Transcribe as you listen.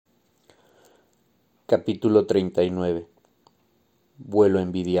Capítulo 39. Vuelo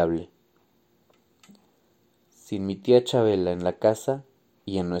envidiable. Sin mi tía Chabela en la casa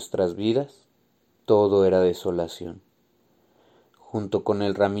y en nuestras vidas, todo era desolación. Junto con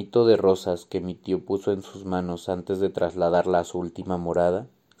el ramito de rosas que mi tío puso en sus manos antes de trasladarla a su última morada,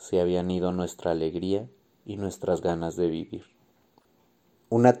 se habían ido nuestra alegría y nuestras ganas de vivir.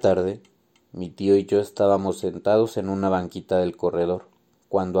 Una tarde, mi tío y yo estábamos sentados en una banquita del corredor,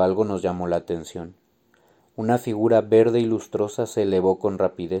 cuando algo nos llamó la atención. Una figura verde y lustrosa se elevó con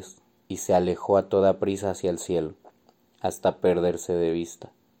rapidez y se alejó a toda prisa hacia el cielo, hasta perderse de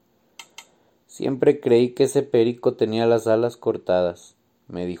vista. Siempre creí que ese perico tenía las alas cortadas,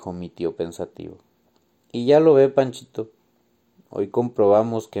 me dijo mi tío pensativo. Y ya lo ve, Panchito. Hoy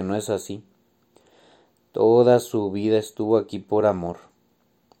comprobamos que no es así. Toda su vida estuvo aquí por amor.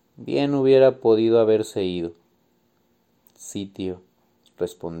 Bien hubiera podido haberse ido. Sí, tío,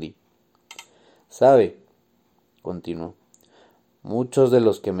 respondí. ¿Sabe?, continuó. Muchos de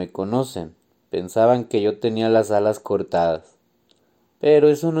los que me conocen pensaban que yo tenía las alas cortadas. Pero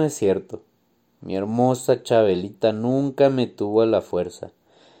eso no es cierto. Mi hermosa Chabelita nunca me tuvo a la fuerza.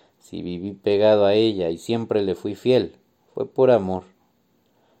 Si viví pegado a ella y siempre le fui fiel, fue por amor.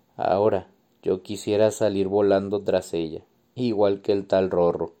 Ahora yo quisiera salir volando tras ella, igual que el tal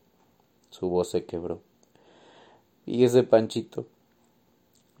Rorro. Su voz se quebró. Fíjese, Panchito,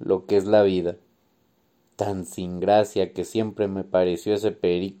 lo que es la vida. Tan sin gracia que siempre me pareció ese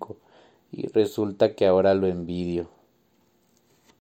perico, y resulta que ahora lo envidio.